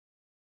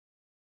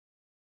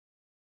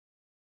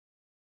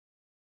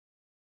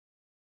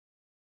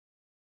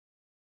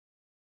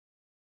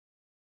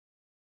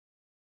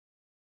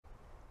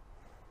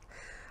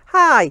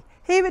Hi,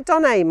 here at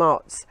Don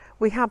Amot's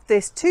we have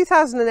this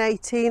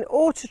 2018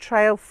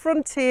 Auto-Trail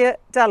Frontier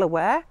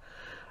Delaware.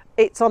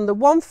 It's on the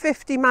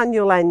 150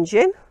 manual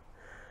engine.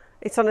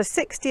 It's on a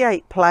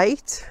 68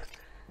 plate.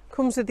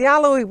 Comes with the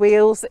alloy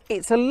wheels.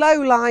 It's a low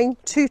line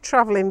 2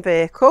 travelling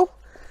vehicle.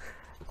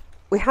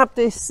 We have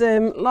this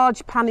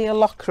large pannier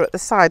locker at the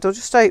side. I'll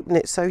just open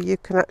it so you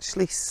can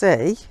actually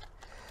see,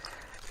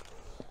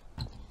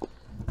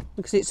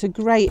 because it's a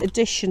great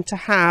addition to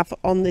have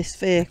on this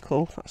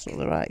vehicle. That's not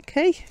the right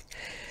key.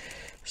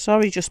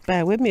 Sorry, just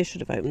bear with me, I should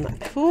have opened that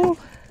before.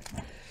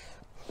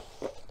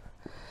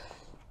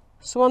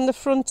 So on the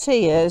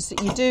Frontiers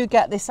you do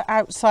get this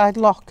outside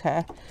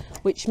locker,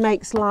 which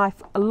makes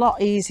life a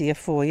lot easier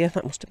for you.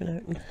 That must have been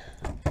open.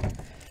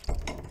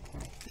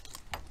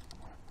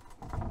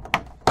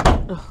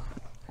 Oh,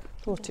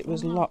 thought it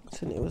was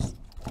locked and it was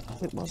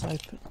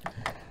open.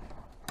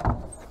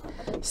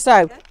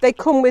 So they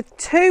come with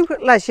 2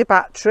 leisure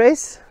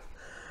batteries,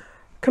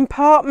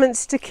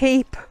 compartments to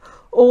keep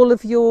all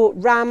of your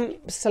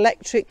ramps,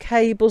 electric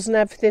cables and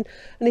everything.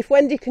 And if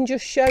Wendy can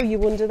just show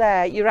you under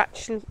there, your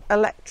actual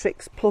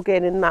electrics plug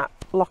in that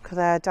locker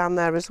there, down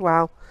there as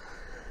well.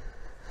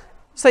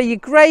 So your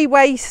grey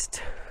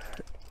waste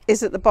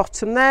is at the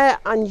bottom there,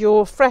 and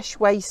your fresh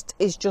waste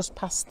is just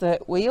past the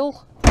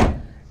wheel.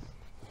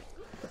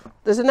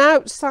 There's an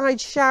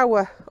outside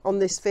shower on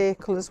this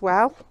vehicle as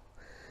well,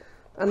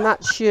 and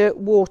that's your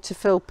water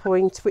fill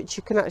point, which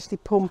you can actually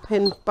pump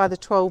in by the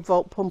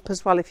 12-volt pump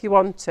as well if you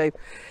want to.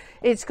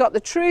 It's got the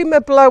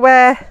Truma blow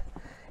air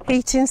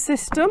heating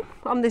system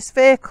on this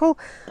vehicle,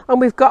 and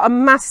we've got a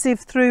massive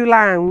through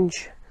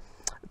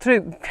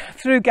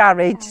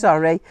garage,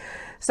 sorry.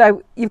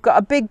 So you've got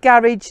a big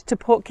garage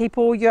to keep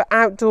all your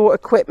outdoor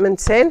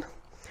equipment in.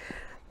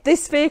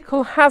 This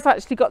vehicle has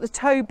actually got the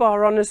tow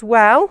bar on as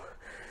well,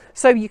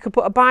 so you could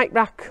put a bike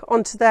rack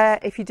onto there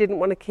if you didn't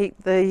want to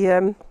keep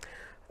the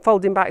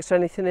folding bikes or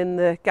anything in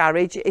the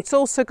garage. It's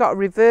also got a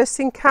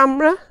reversing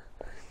camera.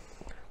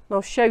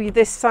 I'll show you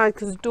this side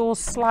because the door's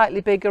slightly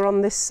bigger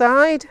on this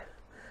side.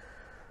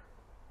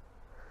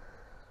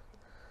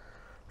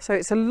 So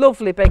it's a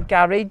lovely big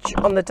garage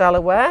on the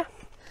Delaware.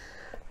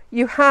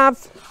 You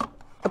have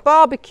a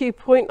barbecue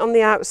point on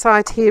the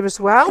outside here as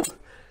well,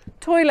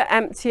 toilet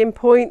emptying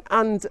point,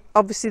 and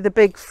obviously the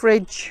big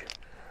fridge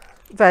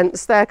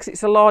vents there because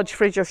it's a large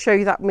fridge. I'll show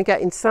you that when we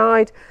get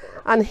inside.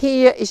 And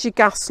here is your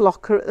gas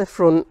locker at the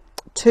front.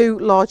 2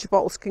 large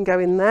bottles can go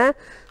in there.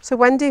 So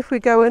Wendy, if we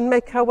go and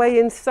make our way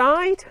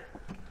inside.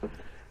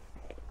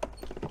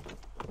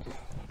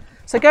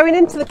 So going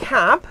into the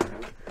cab,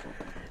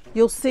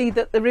 you'll see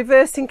that the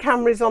reversing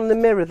camera is on the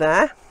mirror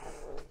there.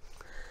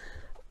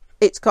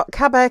 It's got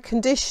cab air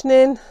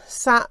conditioning,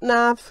 sat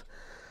nav,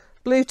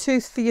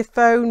 Bluetooth for your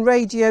phone,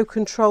 radio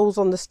controls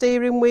on the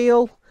steering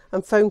wheel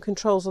and phone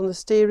controls on the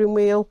steering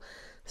wheel,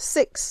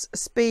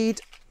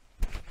 6-speed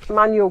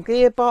manual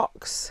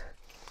gearbox,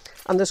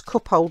 and there's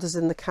cup holders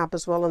in the cab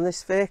as well on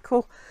this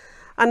vehicle.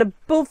 And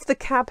above the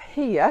cab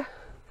here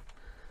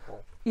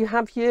you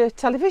have your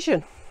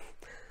television,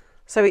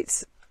 so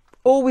it's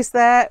always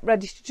there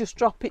ready to just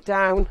drop it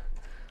down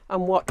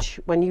and watch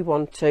when you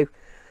want to.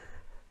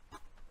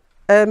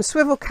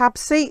 Swivel cab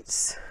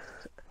seats,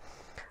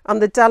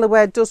 and the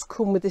Delaware does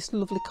come with this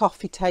lovely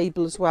coffee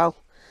table as well,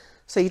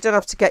 so you don't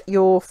have to get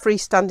your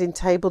freestanding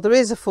table. There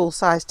is a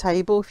full-size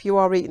table if you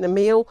are eating a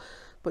meal,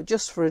 but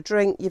just for a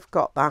drink you've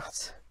got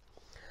that.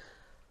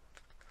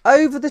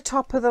 Over the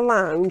top of the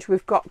lounge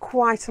we've got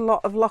quite a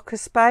lot of locker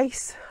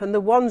space, and the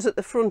ones at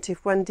the front,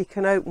 if Wendy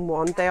can open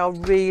one, they are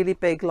really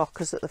big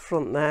lockers at the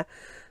front there.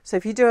 So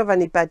if you do have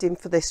any bedding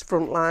for this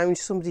front lounge,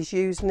 somebody's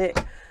using it,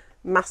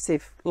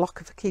 massive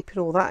locker for keeping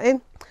all that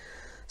in.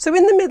 So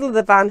in the middle of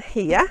the van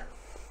here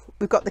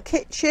we've got the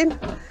kitchen.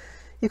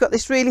 You've got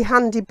this really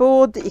handy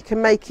board that you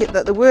can make it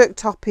that the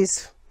worktop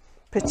is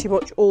pretty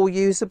much all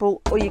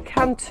usable, or you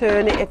can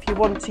turn it if you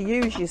want to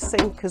use your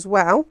sink as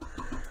well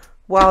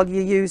while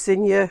you're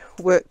using your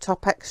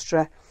worktop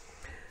extra.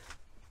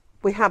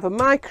 We have a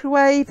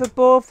microwave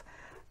above,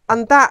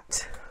 and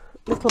that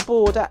little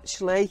board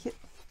actually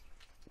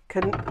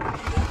can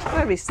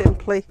very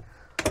simply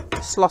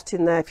slot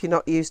in there if you're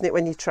not using it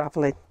when you're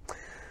travelling.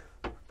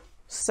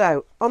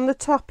 So on the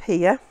top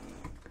here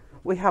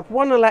we have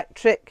 1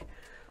 electric,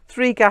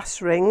 3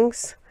 gas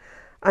rings,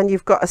 and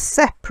you've got a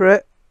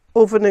separate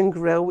oven and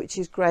grill, which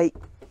is great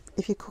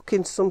if you're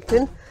cooking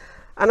something.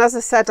 And as I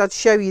said, I'd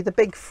show you the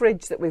big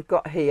fridge that we've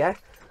got here.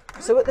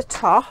 So at the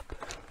top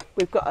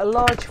we've got a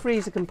large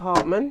freezer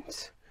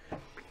compartment,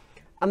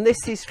 and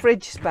this is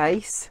fridge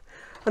space,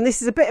 and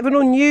this is a bit of an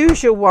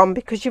unusual one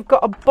because you've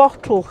got a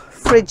bottle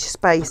fridge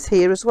space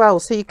here as well,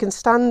 so you can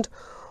stand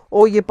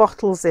all your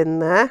bottles in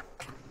there,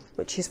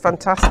 which is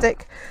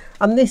fantastic.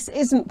 And this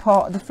isn't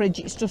part of the fridge,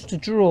 it's just a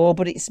drawer,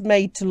 but it's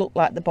made to look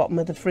like the bottom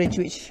of the fridge,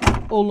 which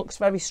all looks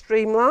very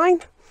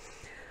streamlined.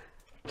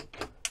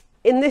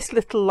 In this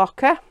little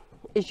locker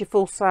is your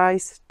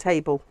full-size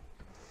table,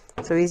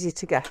 so easy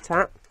to get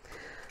at.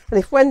 And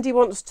if Wendy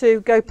wants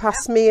to go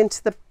past me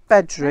into the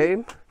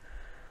bedroom,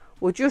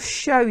 we'll just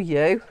show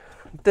you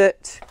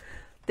that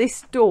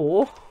This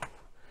door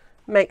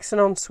makes an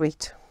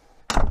ensuite.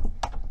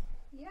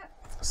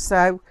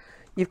 So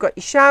you've got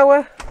your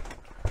shower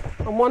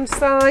on one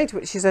side,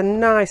 which is a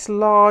nice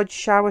large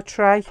shower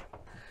tray,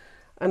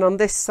 and on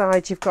this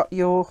side you've got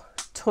your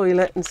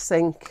toilet and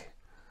sink.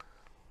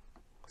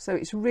 So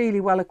it's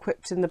really well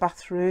equipped in the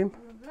bathroom.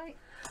 Lovely.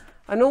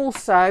 And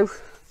also,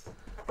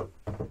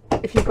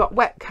 if you've got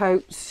wet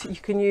coats, you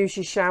can use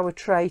your shower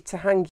tray to hang